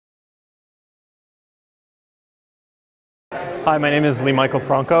Hi, my name is Michael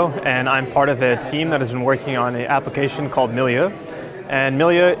Pronko, and I'm part of a team that has been working on an application called Milieu. And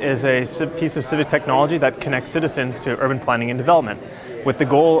Milieu is a piece of civic technology that connects citizens to urban planning and development, with the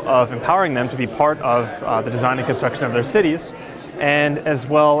goal of empowering them to be part of the design and construction of their cities, and as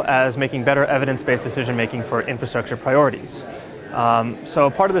well as making better evidence-based decision-making for infrastructure priorities.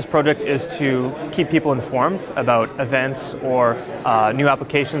 So part of this project is to keep people informed about events or new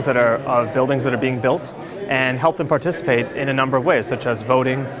applications that are of buildings that are being built, and help them participate in a number of ways, such as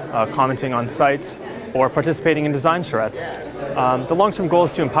voting, commenting on sites, or participating in design charrettes. The long-term goal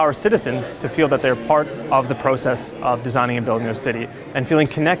is to empower citizens to feel that they're part of the process of designing and building their city and feeling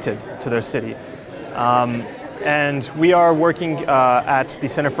connected to their city. And we are working at the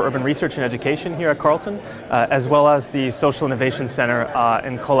Center for Urban Research and Education here at Carleton, as well as the Social Innovation Center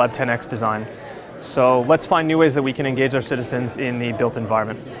in Collab 10X Design. So let's find new ways that we can engage our citizens in the built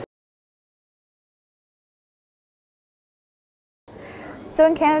environment. So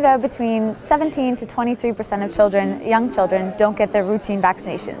in Canada, between 17 to 23% of young children don't get their routine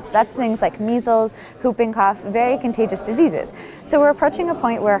vaccinations. That's things like measles, whooping cough, very contagious diseases. So we're approaching a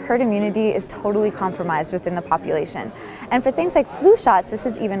point where herd immunity is totally compromised within the population. And for things like flu shots, this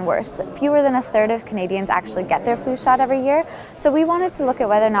is even worse. Fewer than a third of Canadians actually get their flu shot every year. So we wanted to look at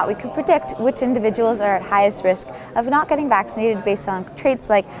whether or not we could predict which individuals are at highest risk of not getting vaccinated based on traits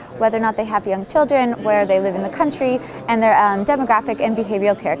like whether or not they have young children, where they live in the country, and their demographic and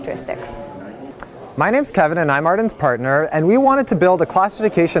behavioral characteristics. My name's Kevin and I'm Ardyn's partner, and we wanted to build a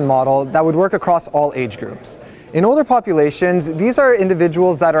classification model that would work across all age groups. In older populations, these are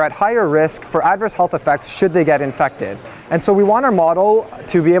individuals that are at higher risk for adverse health effects should they get infected. And so we want our model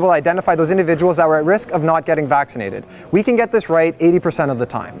to be able to identify those individuals that were at risk of not getting vaccinated. We can get this right 80% of the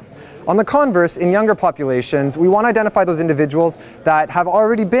time. On the converse, in younger populations, we want to identify those individuals that have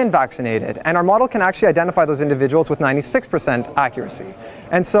already been vaccinated, and our model can actually identify those individuals with 96% accuracy.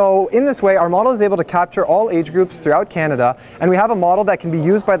 And so in this way, our model is able to capture all age groups throughout Canada, and we have a model that can be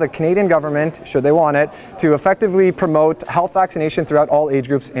used by the Canadian government, should they want it, to effectively promote health vaccination throughout all age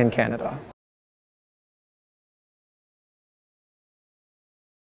groups in Canada.